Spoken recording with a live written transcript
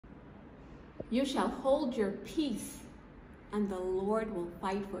You shall hold your peace, and the Lord will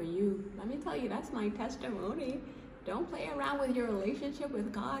fight for you. Let me tell you, that's my testimony. Don't play around with your relationship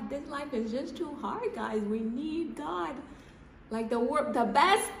with God. This life is just too hard, guys. We need God. Like the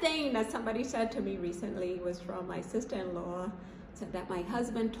best thing that somebody said to me recently was from my sister-in-law, said that my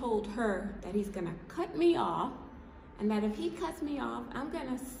husband told her that he's gonna cut me off, and that if he cuts me off, I'm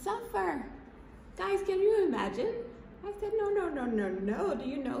gonna suffer. Guys, can you imagine? I said, no. Do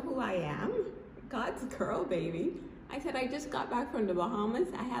you know who I am? God's girl, baby. I said, I just got back from the Bahamas.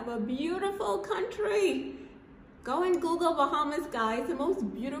 I have a beautiful country. Go and Google Bahamas, guys. The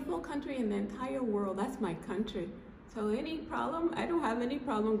most beautiful country in the entire world. That's my country. So any problem, I don't have any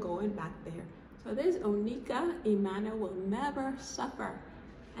problem going back there. So this Onika Emmanuel will never suffer.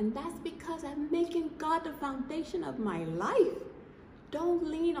 And that's because I'm making God the foundation of my life. Don't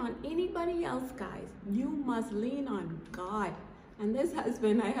lean on anybody else, guys. You must lean on God. And this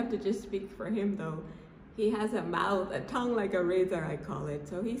husband, I have to just speak for him though. He has a mouth, a tongue like a razor, I call it.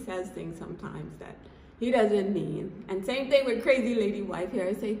 So he says things sometimes that he doesn't mean. And same thing with crazy lady wife here.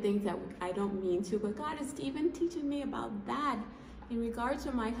 I say things that I don't mean to, but God is even teaching me about that. In regards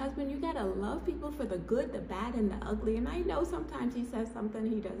to my husband, you gotta love people for the good, the bad, and the ugly. And I know sometimes he says something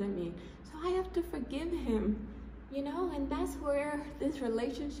he doesn't mean. So I have to forgive him, you know, and that's where this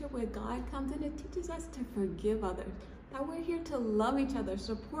relationship with God comes in. It teaches us to forgive others, that we're here to love each other,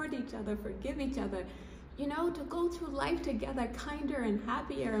 support each other, forgive each other. You know, to go through life together, kinder and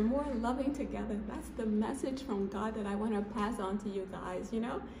happier and more loving together. That's the message from God that I want to pass on to you guys, you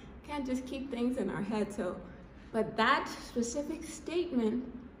know? Can't just keep things in our head. So, but that specific statement,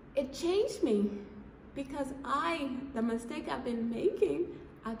 it changed me because the mistake I've been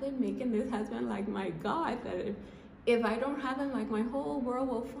making this husband like my God, that if I don't have him, like my whole world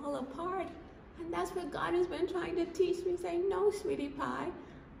will fall apart. And that's what God has been trying to teach me, saying, no, sweetie pie.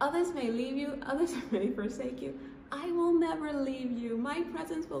 Others may leave you, others may forsake you. I will never leave you. My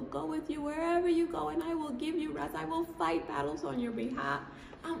presence will go with you wherever you go, and I will give you rest. I will fight battles on your behalf.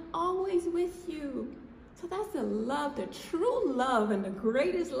 I'm always with you. So that's the love, the true love, and the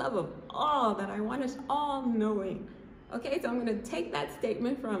greatest love of all that I want us all knowing. Okay, so I'm going to take that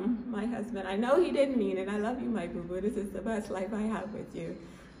statement from my husband. I know he didn't mean it. I love you, my boo-boo. This is the best life I have with you.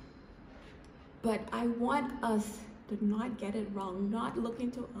 But I want us to not get it wrong, not looking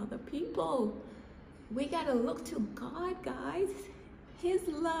to other people. We gotta look to God, guys. His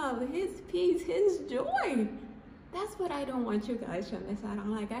love, His peace, His joy. That's what I don't want you guys to miss out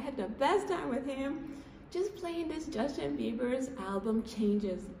on. Like, I had the best time with him. Just playing this Justin Bieber's album,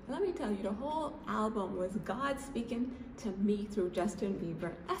 Changes. Let me tell you, the whole album was God speaking to me through Justin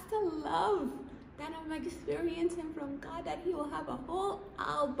Bieber. That's the love that I'm experiencing from God, that He will have a whole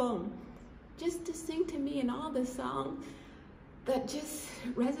album just to sing to me, and all the songs that just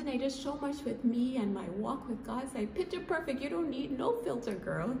resonated so much with me and my walk with God. Say, picture perfect, you don't need no filter,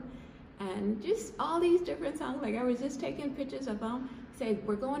 girl. And just all these different songs. Like, I was just taking pictures of them, say,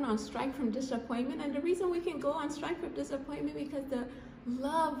 we're going on strike from disappointment. And the reason we can go on strike from disappointment, because the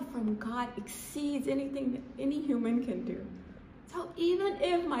love from God exceeds anything that any human can do. So even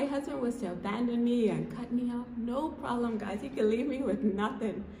if my husband was to abandon me and cut me off, no problem, guys. He can leave me with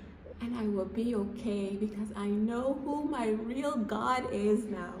nothing. And I will be okay, because I know who my real God is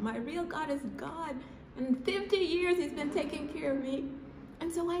now. My real God is God. And 50 years He's been taking care of me.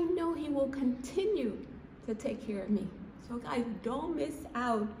 And so I know He will continue to take care of me. So guys, don't miss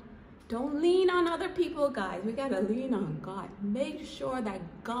out. Don't lean on other people, guys. We gotta lean on God. Make sure that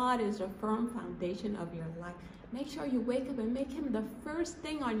God is a firm foundation of your life. Make sure you wake up and make Him the first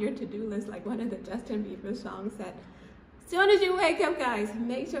thing on your to-do list, like one of the Justin Bieber songs said. As soon as you wake up, guys,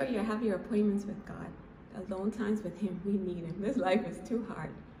 make sure you have your appointments with God. Alone times with Him, we need Him. This life is too hard.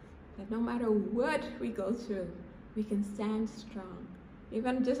 But no matter what we go through, we can stand strong.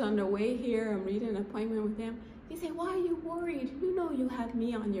 Even just on the way here, I'm reading an appointment with Him. He said, why are you worried? You know you have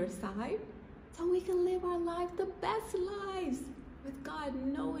me on your side. So we can live our life, the best lives, with God,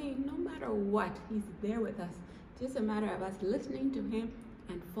 knowing no matter what, He's there with us. Just a matter of us listening to Him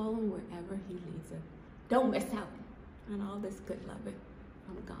and following wherever He leads us. Don't miss out on all this good love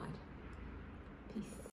from God. Peace.